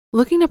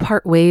Looking to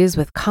part ways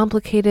with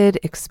complicated,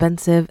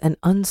 expensive, and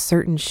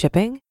uncertain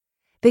shipping?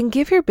 Then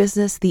give your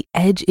business the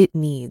edge it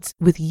needs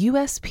with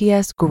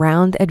USPS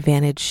Ground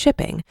Advantage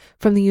shipping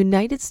from the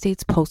United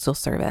States Postal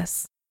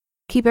Service.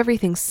 Keep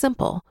everything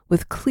simple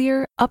with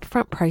clear,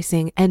 upfront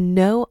pricing and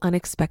no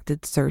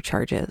unexpected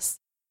surcharges.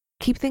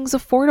 Keep things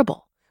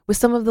affordable with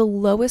some of the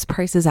lowest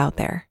prices out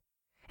there.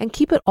 And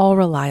keep it all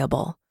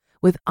reliable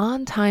with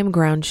on-time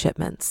ground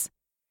shipments.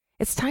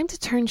 It's time to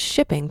turn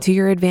shipping to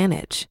your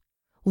advantage.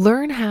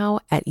 Learn how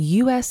at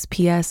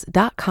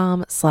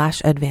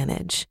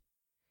USPS.com/advantage.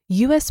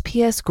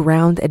 USPS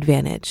Ground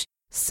Advantage.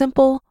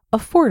 Simple,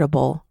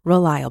 affordable,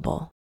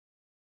 reliable.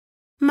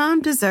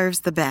 Mom deserves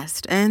the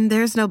best, and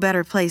there's no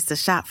better place to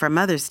shop for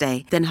Mother's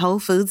Day than Whole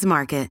Foods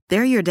Market.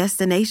 They're your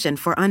destination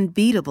for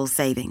unbeatable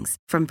savings,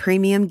 from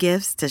premium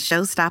gifts to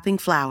show-stopping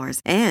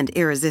flowers and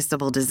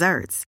irresistible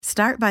desserts.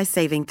 Start by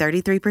saving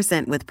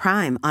 33% with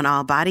Prime on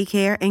all body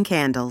care and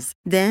candles.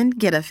 Then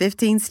get a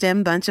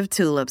 15-stem bunch of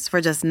tulips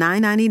for just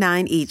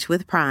 $9.99 each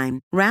with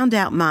Prime. Round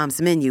out Mom's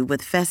menu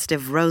with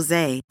festive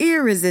rosé,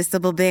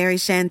 irresistible berry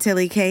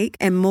chantilly cake,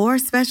 and more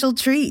special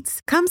treats.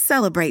 Come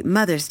celebrate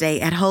Mother's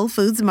Day at Whole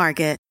Foods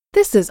Market.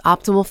 This is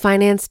Optimal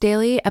Finance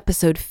Daily,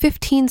 episode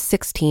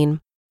 1516,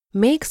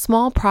 Make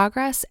Small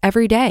Progress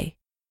Every Day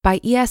by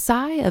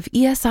ESI of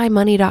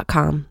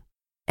esimoney.com.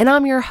 And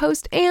I'm your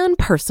host and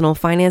personal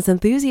finance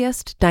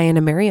enthusiast,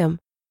 Diana Merriam.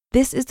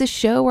 This is the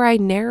show where I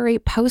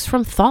narrate posts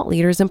from thought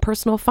leaders in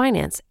personal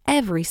finance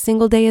every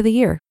single day of the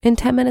year in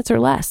 10 minutes or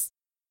less.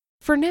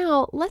 For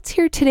now, let's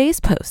hear today's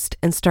post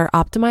and start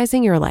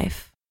optimizing your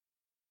life.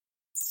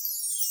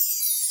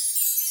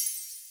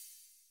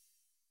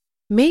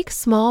 Make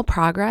Small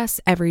Progress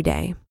Every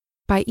Day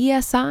by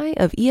ESI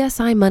of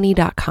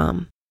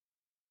esimoney.com.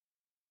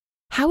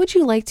 How would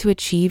you like to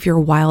achieve your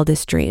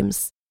wildest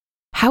dreams?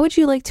 How would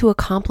you like to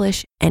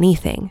accomplish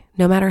anything,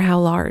 no matter how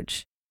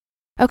large?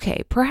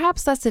 Okay,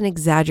 perhaps that's an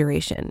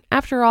exaggeration.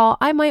 After all,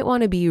 I might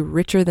want to be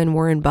richer than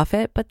Warren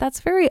Buffett, but that's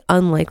very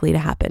unlikely to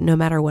happen no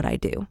matter what I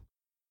do.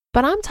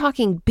 But I'm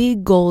talking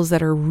big goals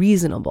that are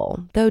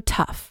reasonable, though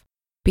tough.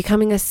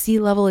 Becoming a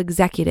C-level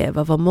executive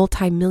of a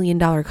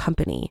multi-million-dollar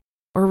company,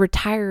 or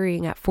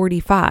retiring at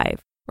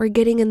 45, or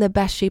getting in the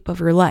best shape of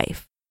your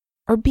life,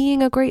 or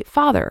being a great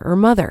father or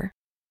mother.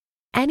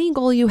 Any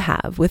goal you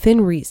have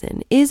within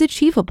reason is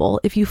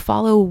achievable if you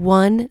follow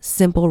one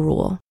simple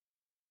rule: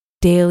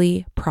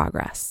 daily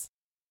progress.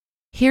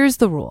 Here's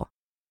the rule.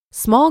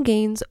 Small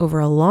gains over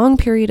a long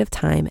period of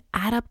time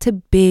add up to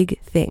big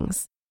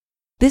things.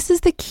 This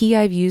is the key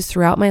I've used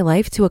throughout my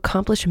life to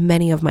accomplish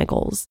many of my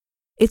goals.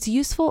 It's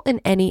useful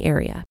in any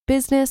area: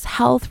 business,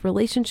 health,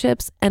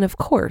 relationships, and of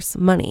course,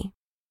 money.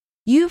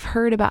 You've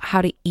heard about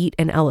how to eat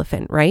an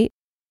elephant, right?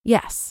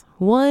 Yes,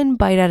 one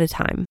bite at a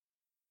time.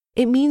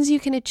 It means you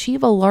can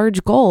achieve a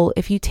large goal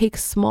if you take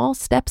small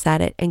steps at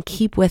it and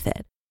keep with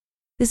it.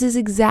 This is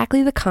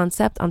exactly the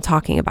concept I'm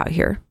talking about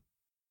here.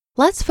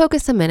 Let's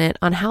focus a minute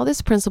on how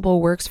this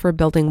principle works for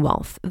building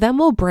wealth, then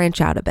we'll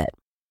branch out a bit.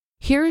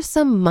 Here are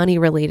some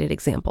money-related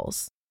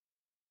examples.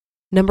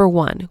 Number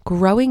 1,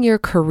 growing your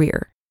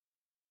career.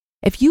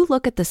 If you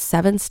look at the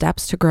 7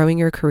 steps to growing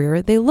your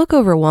career, they look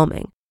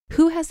overwhelming.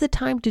 Who has the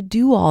time to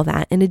do all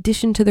that in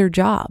addition to their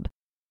job?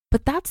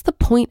 But that's the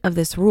point of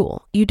this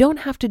rule. You don't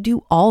have to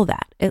do all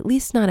that, at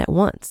least not at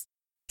once.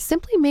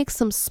 Simply make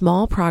some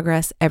small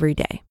progress every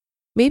day.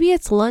 Maybe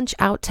it's lunch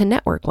out to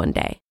network one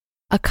day,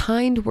 a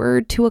kind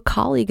word to a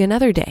colleague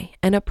another day,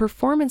 and a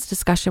performance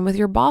discussion with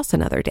your boss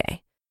another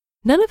day.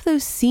 None of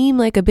those seem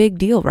like a big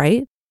deal,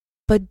 right?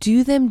 But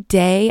do them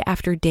day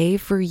after day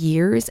for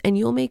years and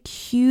you'll make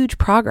huge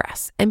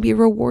progress and be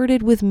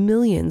rewarded with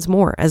millions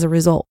more as a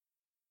result.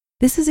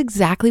 This is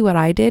exactly what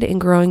I did in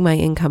growing my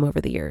income over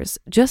the years.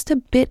 Just a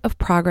bit of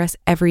progress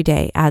every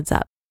day adds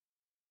up.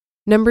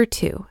 Number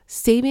 2,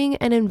 saving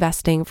and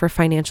investing for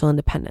financial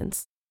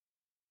independence.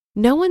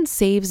 No one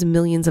saves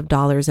millions of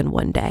dollars in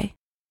one day.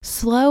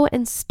 Slow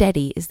and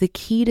steady is the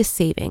key to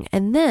saving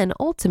and then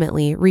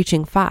ultimately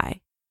reaching FI.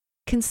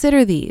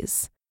 Consider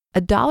these.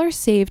 $1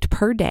 saved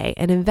per day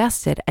and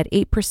invested at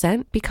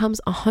 8%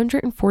 becomes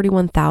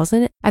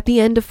 $141,000 at the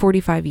end of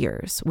 45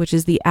 years, which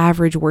is the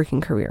average working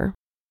career.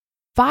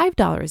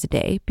 $5 a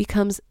day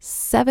becomes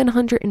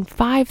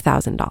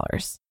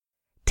 $705,000.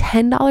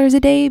 $10 a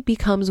day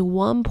becomes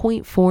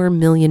 $1.4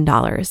 million.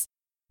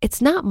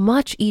 It's not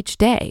much each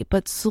day,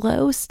 but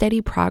slow, steady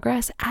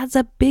progress adds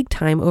up big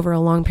time over a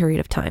long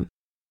period of time.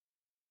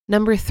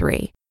 Number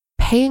 3,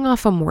 paying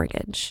off a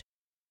mortgage.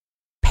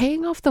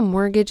 Paying off the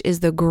mortgage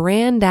is the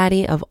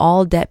granddaddy of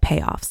all debt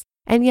payoffs,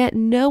 and yet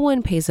no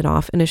one pays it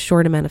off in a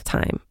short amount of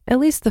time, at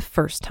least the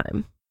first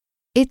time.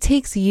 It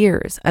takes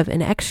years of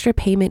an extra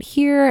payment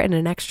here and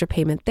an extra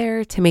payment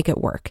there to make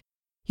it work.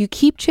 You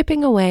keep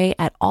chipping away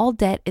at all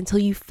debt until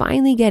you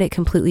finally get it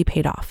completely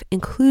paid off,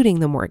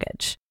 including the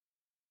mortgage.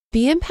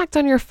 The impact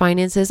on your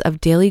finances of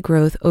daily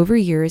growth over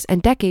years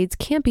and decades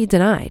can't be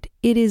denied.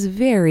 It is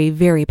very,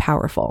 very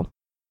powerful.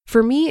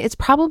 For me, it's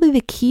probably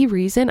the key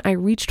reason I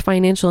reached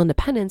financial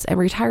independence and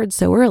retired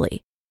so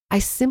early. I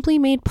simply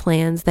made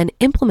plans, then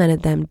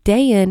implemented them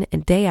day in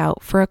and day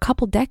out for a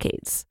couple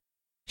decades.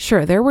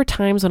 Sure, there were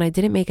times when I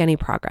didn't make any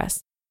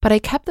progress, but I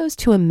kept those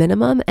to a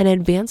minimum and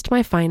advanced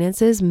my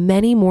finances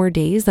many more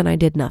days than I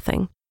did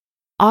nothing.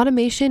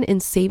 Automation in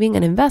saving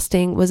and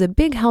investing was a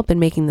big help in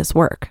making this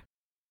work.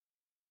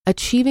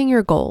 Achieving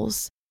your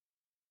goals.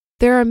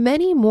 There are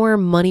many more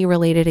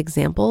money-related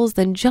examples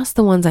than just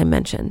the ones I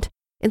mentioned.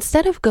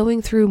 Instead of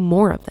going through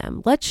more of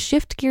them, let's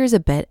shift gears a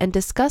bit and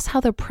discuss how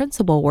the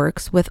principle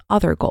works with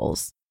other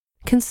goals.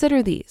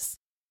 Consider these.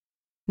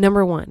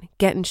 Number 1,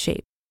 get in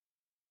shape.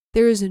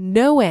 There is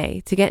no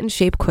way to get in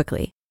shape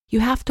quickly. You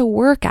have to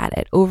work at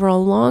it over a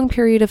long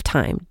period of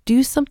time,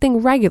 do something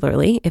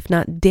regularly, if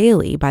not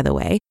daily, by the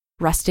way.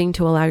 Resting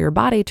to allow your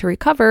body to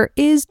recover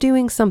is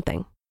doing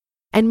something.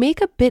 And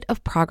make a bit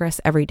of progress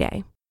every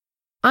day.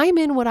 I'm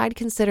in what I'd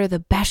consider the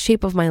best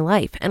shape of my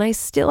life, and I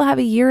still have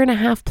a year and a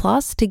half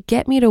plus to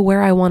get me to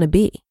where I want to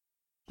be.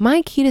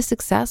 My key to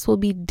success will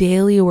be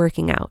daily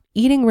working out,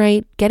 eating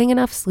right, getting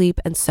enough sleep,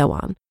 and so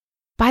on.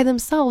 By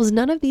themselves,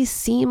 none of these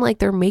seem like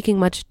they're making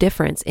much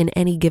difference in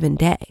any given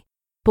day.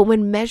 But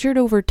when measured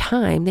over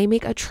time, they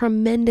make a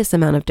tremendous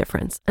amount of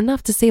difference,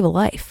 enough to save a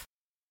life.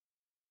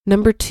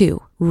 Number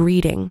 2,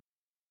 reading.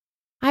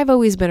 I've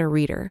always been a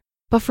reader.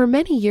 But for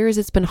many years,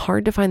 it's been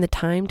hard to find the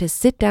time to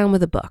sit down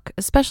with a book,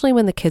 especially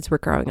when the kids were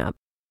growing up.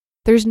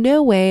 There's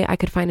no way I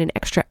could find an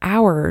extra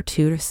hour or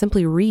two to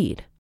simply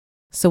read.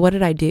 So what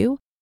did I do?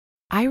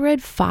 I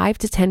read 5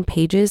 to 10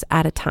 pages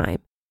at a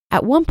time.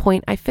 At one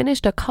point, I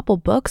finished a couple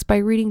books by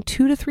reading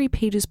 2 to 3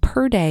 pages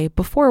per day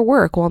before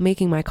work while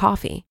making my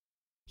coffee.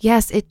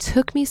 Yes, it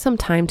took me some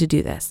time to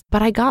do this,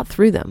 but I got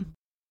through them.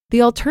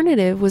 The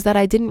alternative was that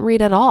I didn't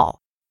read at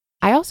all.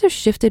 I also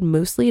shifted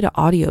mostly to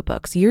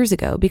audiobooks years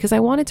ago because I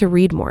wanted to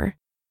read more.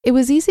 It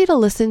was easy to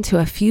listen to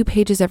a few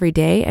pages every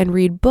day and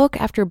read book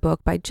after book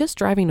by just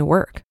driving to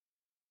work.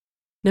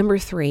 Number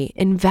 3,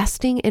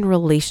 investing in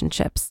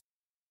relationships.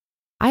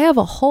 I have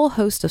a whole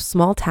host of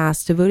small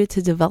tasks devoted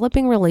to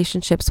developing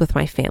relationships with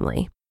my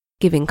family,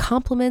 giving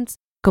compliments,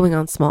 going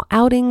on small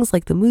outings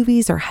like the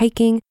movies or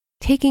hiking,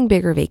 taking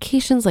bigger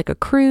vacations like a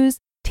cruise,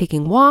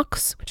 taking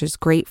walks, which is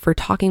great for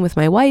talking with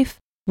my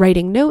wife,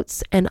 writing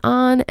notes, and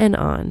on and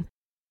on.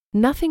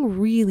 Nothing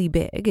really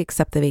big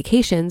except the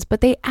vacations, but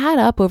they add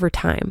up over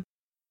time.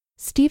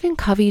 Stephen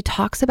Covey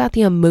talks about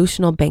the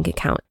emotional bank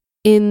account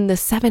in The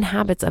 7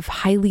 Habits of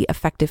Highly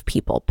Effective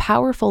People,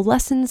 Powerful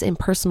Lessons in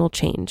Personal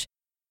Change.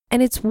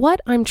 And it's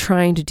what I'm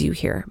trying to do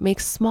here,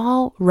 make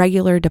small,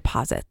 regular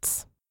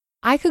deposits.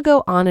 I could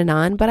go on,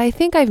 but I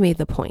think I've made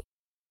the point.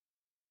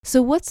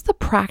 So what's the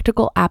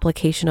practical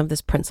application of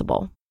this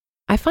principle?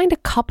 I find a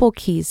couple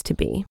keys to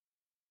be.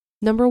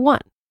 Number 1,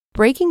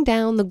 breaking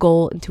down the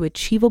goal into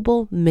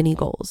achievable mini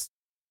goals.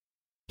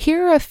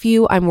 Here are a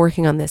few I'm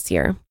working on this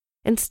year.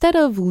 Instead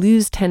of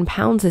lose 10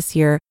 pounds this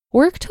year,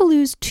 work to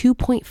lose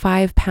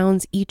 2.5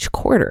 pounds each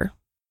quarter.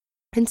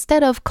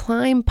 Instead of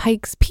climb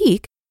Pikes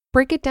Peak,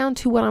 break it down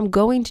to what I'm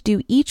going to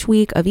do each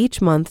week of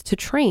each month to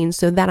train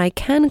so that I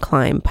can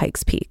climb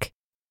Pikes Peak.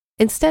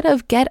 Instead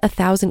of get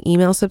 1,000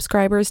 email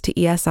subscribers to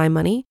ESI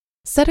Money,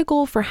 set a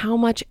goal for how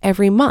much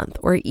every month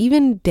or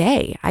even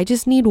day. I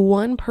just need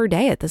 1 per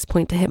day at this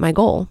point to hit my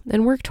goal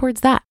and work towards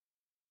that.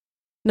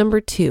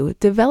 Number 2,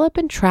 develop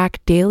and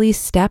track daily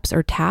steps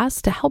or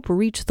tasks to help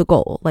reach the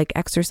goal, like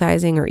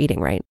exercising or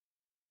eating right.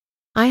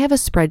 I have a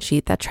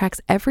spreadsheet that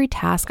tracks every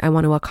task I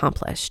want to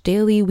accomplish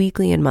daily,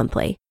 weekly, and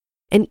monthly,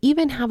 and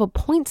even have a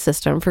point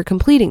system for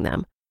completing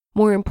them.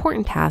 More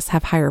important tasks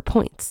have higher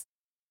points.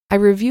 I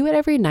review it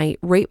every night,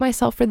 rate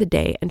myself for the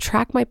day, and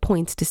track my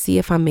points to see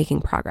if I'm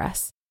making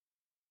progress.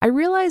 I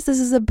realize this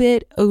is a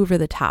bit over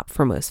the top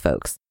for most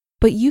folks,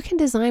 but you can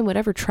design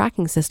whatever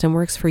tracking system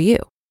works for you.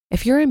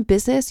 If you're in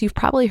business, you've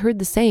probably heard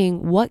the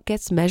saying, what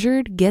gets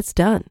measured gets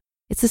done.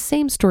 It's the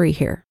same story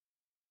here.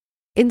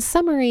 In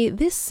summary,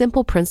 this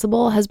simple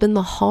principle has been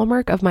the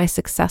hallmark of my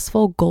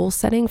successful goal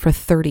setting for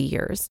 30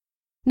 years.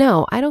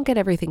 No, I don't get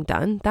everything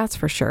done, that's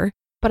for sure,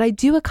 but I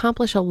do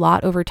accomplish a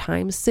lot over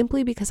time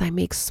simply because I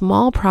make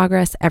small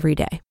progress every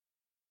day.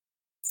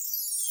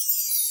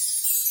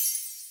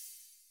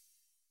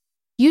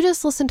 You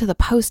just listened to the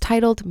post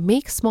titled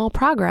Make Small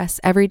Progress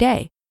Every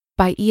Day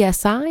by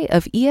ESI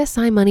of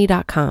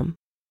esimoney.com.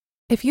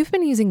 If you've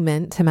been using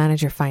Mint to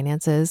manage your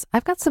finances,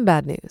 I've got some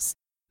bad news.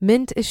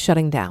 Mint is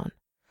shutting down.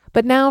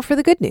 But now for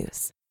the good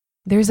news.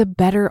 There's a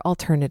better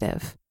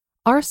alternative.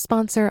 Our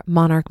sponsor,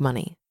 Monarch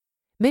Money.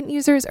 Mint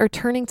users are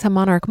turning to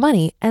Monarch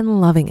Money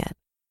and loving it.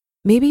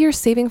 Maybe you're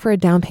saving for a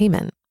down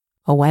payment,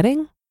 a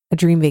wedding, a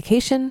dream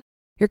vacation,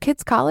 your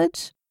kid's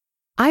college.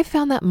 I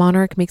found that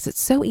Monarch makes it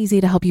so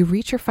easy to help you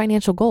reach your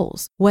financial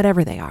goals,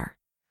 whatever they are.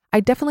 I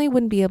definitely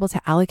wouldn't be able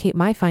to allocate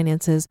my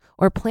finances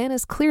or plan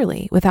as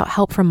clearly without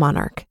help from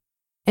Monarch.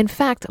 In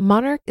fact,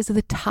 Monarch is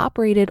the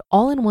top-rated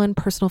all-in-one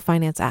personal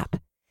finance app.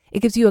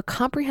 It gives you a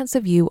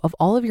comprehensive view of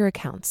all of your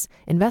accounts,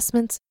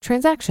 investments,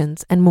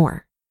 transactions, and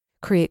more.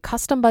 Create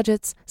custom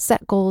budgets,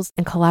 set goals,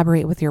 and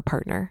collaborate with your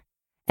partner.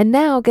 And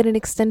now get an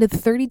extended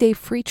 30-day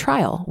free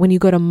trial when you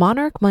go to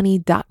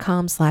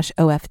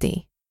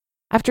monarchmoney.com/OFD.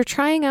 After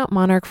trying out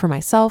Monarch for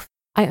myself,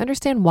 I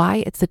understand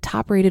why it's the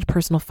top-rated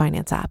personal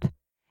finance app.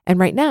 And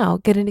right now,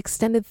 get an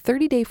extended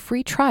 30-day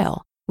free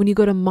trial when you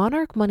go to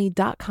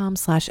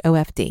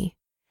monarchmoney.com/OFD.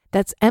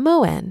 That's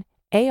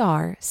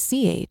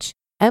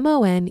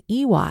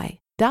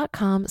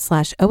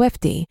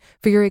monarchmoney.com/OFD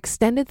for your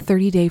extended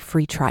 30-day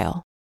free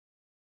trial.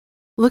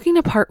 Looking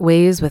to part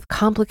ways with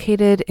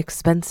complicated,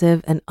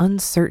 expensive, and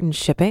uncertain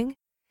shipping?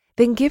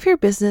 Then give your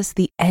business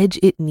the edge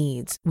it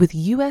needs with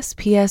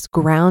USPS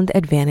Ground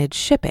Advantage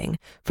shipping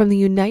from the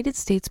United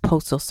States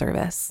Postal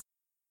Service.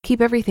 Keep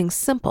everything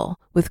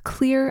simple with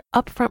clear,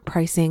 upfront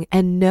pricing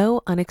and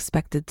no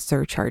unexpected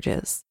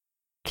surcharges.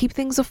 Keep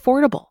things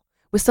affordable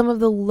with some of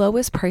the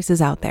lowest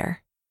prices out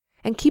there.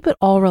 And keep it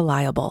all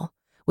reliable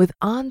with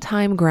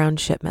on-time ground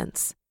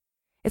shipments.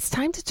 It's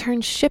time to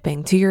turn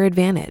shipping to your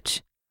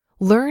advantage.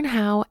 Learn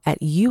how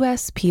at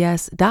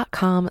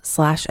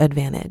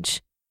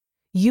USPS.com/advantage.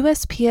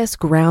 USPS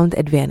Ground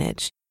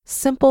Advantage.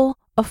 Simple,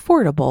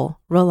 affordable,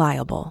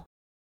 reliable.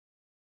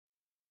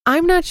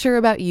 I'm not sure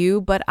about you,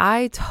 but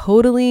I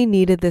totally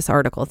needed this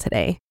article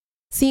today.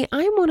 See,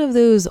 I'm one of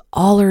those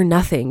all or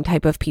nothing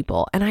type of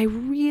people, and I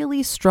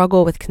really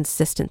struggle with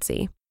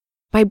consistency.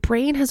 My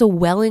brain has a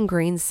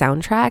well-ingrained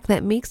soundtrack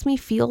that makes me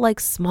feel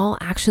like small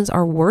actions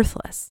are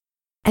worthless.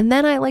 And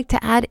then I like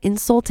to add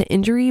insult to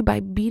injury by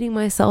beating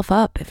myself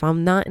up if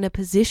I'm not in a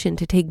position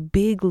to take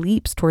big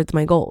leaps towards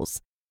my goals.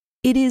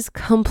 It is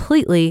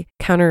completely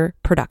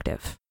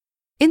counterproductive.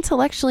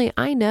 Intellectually,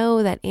 I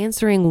know that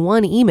answering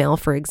one email,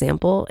 for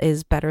example,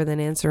 is better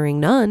than answering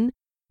none.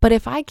 But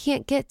if I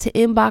can't get to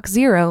inbox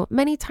 0,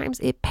 many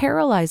times it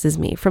paralyzes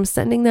me from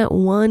sending that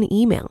one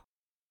email.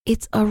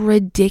 It's a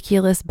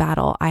ridiculous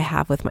battle I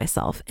have with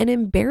myself and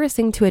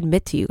embarrassing to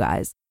admit to you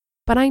guys.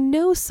 But I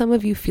know some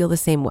of you feel the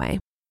same way.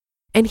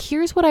 And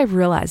here's what I've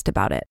realized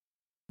about it.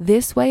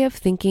 This way of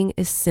thinking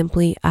is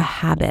simply a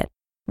habit,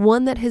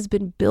 one that has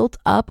been built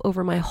up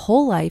over my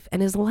whole life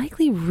and is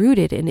likely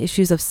rooted in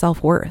issues of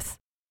self-worth.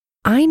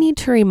 I need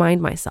to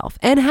remind myself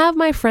and have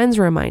my friends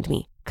remind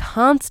me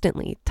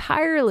constantly,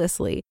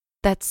 tirelessly,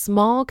 that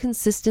small,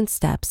 consistent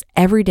steps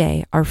every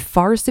day are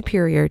far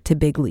superior to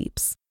big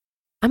leaps.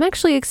 I'm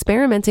actually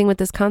experimenting with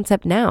this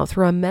concept now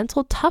through a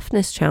mental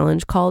toughness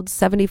challenge called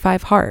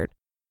 75 Hard.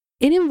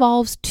 It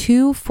involves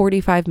 2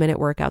 45-minute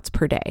workouts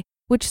per day,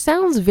 which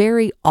sounds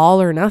very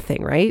all or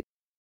nothing, right?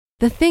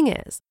 The thing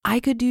is, I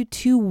could do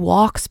 2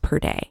 walks per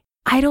day.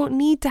 I don't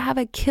need to have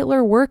a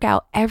killer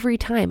workout every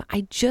time.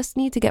 I just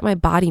need to get my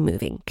body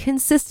moving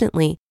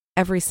consistently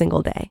every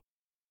single day.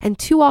 And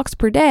 2 walks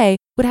per day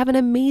would have an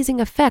amazing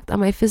effect on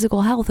my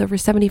physical health over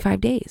 75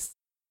 days.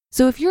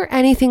 So if you're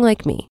anything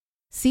like me,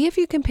 see if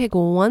you can pick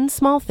one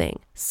small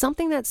thing,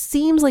 something that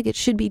seems like it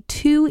should be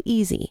too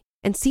easy,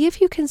 and see if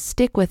you can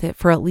stick with it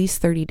for at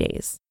least 30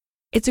 days.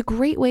 It's a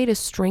great way to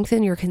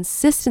strengthen your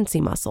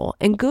consistency muscle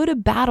and go to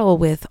battle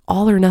with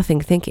all or nothing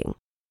thinking.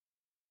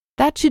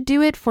 That should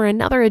do it for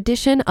another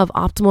edition of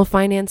Optimal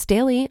Finance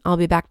Daily. I'll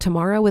be back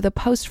tomorrow with a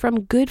post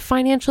from Good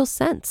Financial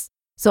Sense.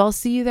 So I'll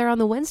see you there on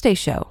the Wednesday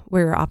show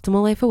where your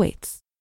optimal life awaits.